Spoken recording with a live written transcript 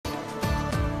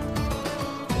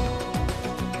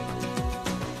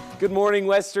Good morning,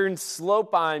 Western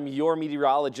Slope. I'm your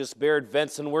meteorologist, Barrett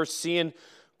Venson. We're seeing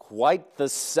quite the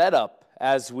setup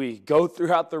as we go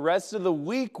throughout the rest of the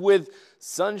week with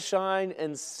sunshine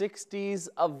and 60s,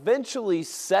 eventually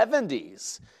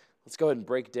 70s. Let's go ahead and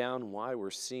break down why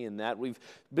we're seeing that. We've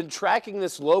been tracking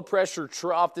this low pressure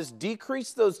trough. This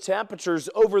decreased those temperatures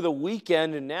over the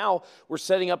weekend, and now we're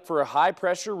setting up for a high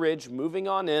pressure ridge moving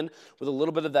on in with a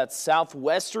little bit of that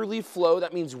southwesterly flow.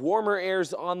 That means warmer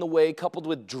air's on the way, coupled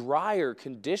with drier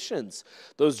conditions.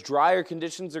 Those drier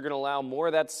conditions are going to allow more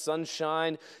of that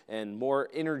sunshine and more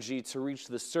energy to reach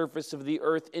the surface of the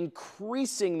earth,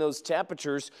 increasing those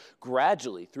temperatures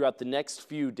gradually throughout the next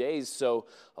few days. So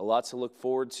a lot to look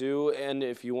forward to. And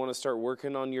if you want to start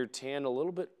working on your tan a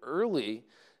little bit early,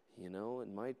 you know, it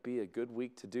might be a good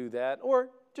week to do that. Or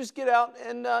just get out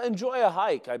and enjoy a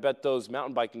hike. I bet those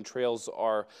mountain biking trails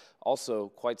are also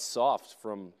quite soft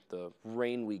from the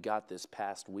rain we got this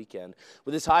past weekend.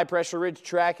 With this high pressure ridge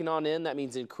tracking on in, that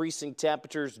means increasing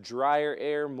temperatures, drier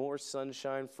air, more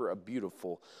sunshine for a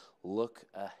beautiful look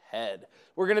ahead.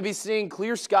 We're going to be seeing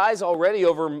clear skies already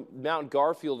over Mount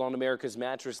Garfield on America's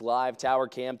Mattress Live tower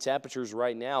cam. Temperatures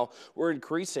right now, we're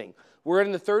increasing. We're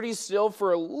in the 30s still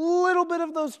for a little bit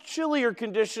of those chillier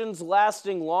conditions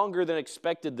lasting longer than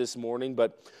expected this morning,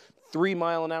 but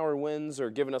 3-mile-an-hour winds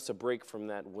are giving us a break from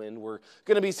that wind. We're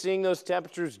going to be seeing those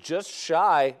temperatures just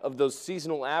shy of those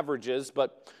seasonal averages,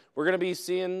 but we're going to be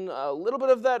seeing a little bit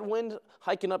of that wind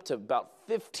hiking up to about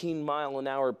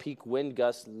 15-mile-an-hour peak wind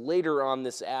gusts later on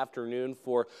this afternoon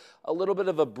for a little bit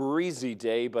of a breezy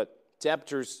day, but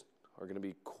temperatures are going to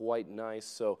be quite nice,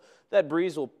 so that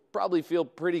breeze will probably feel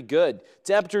pretty good.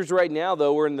 Temperatures right now,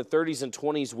 though, we're in the 30s and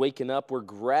 20s waking up. We're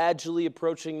gradually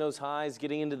approaching those highs,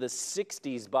 getting into the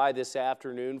 60s by this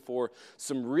afternoon for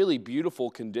some really beautiful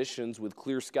conditions with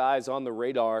clear skies on the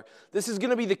radar. This is going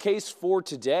to be the case for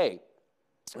today.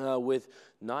 With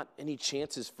not any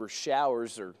chances for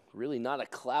showers or really not a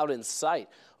cloud in sight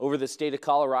over the state of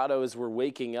Colorado as we're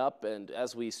waking up, and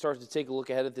as we start to take a look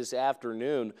ahead at this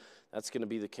afternoon, that's going to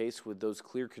be the case with those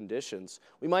clear conditions.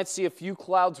 We might see a few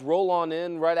clouds roll on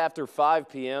in right after 5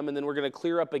 p.m., and then we're going to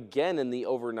clear up again in the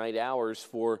overnight hours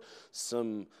for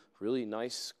some really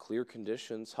nice, clear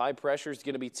conditions. High pressure is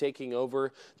going to be taking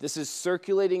over. This is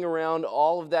circulating around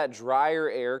all of that drier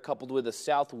air, coupled with a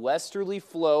southwesterly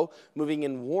flow, moving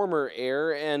in warmer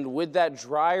air. And with that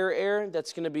drier air,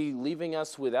 that's going to be leaving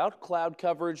us without cloud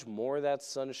coverage, more of that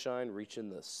sunshine reaching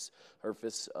the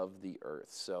surface of the earth.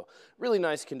 So really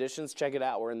nice conditions. Check it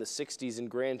out. We're in the 60s in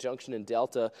Grand Junction and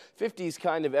Delta, 50s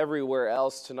kind of everywhere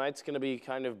else. Tonight's going to be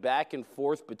kind of back and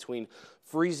forth between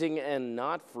freezing and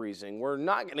not freezing. We're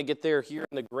not going to get there here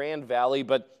in the Grand Valley,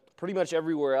 but pretty much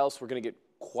everywhere else we're going to get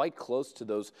quite close to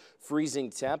those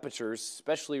freezing temperatures,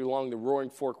 especially along the Roaring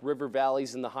Fork River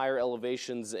valleys and the higher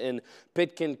elevations in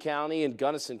Pitkin County and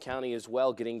Gunnison County as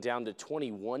well, getting down to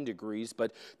 21 degrees.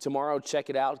 But tomorrow, check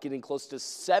it out, getting close to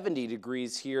 70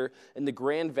 degrees here in the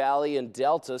Grand Valley and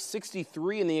Delta,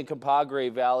 63 in the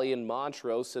Uncompahgre Valley and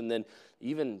Montrose, and then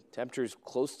even temperatures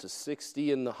close to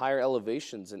 60 in the higher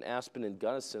elevations in Aspen and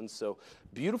Gunnison. So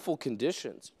beautiful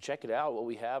conditions. Check it out, what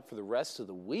we have for the rest of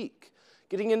the week.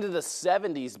 Getting into the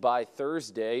 70s by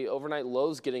Thursday. Overnight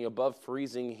lows getting above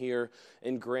freezing here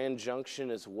in Grand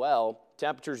Junction as well.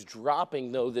 Temperatures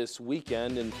dropping, though, this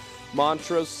weekend. And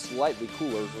Montrose slightly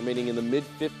cooler, remaining in the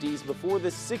mid-50s before the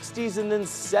 60s and then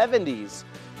 70s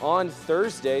on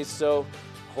Thursday. So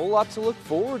a whole lot to look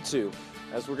forward to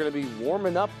as we're going to be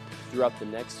warming up throughout the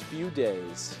next few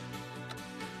days.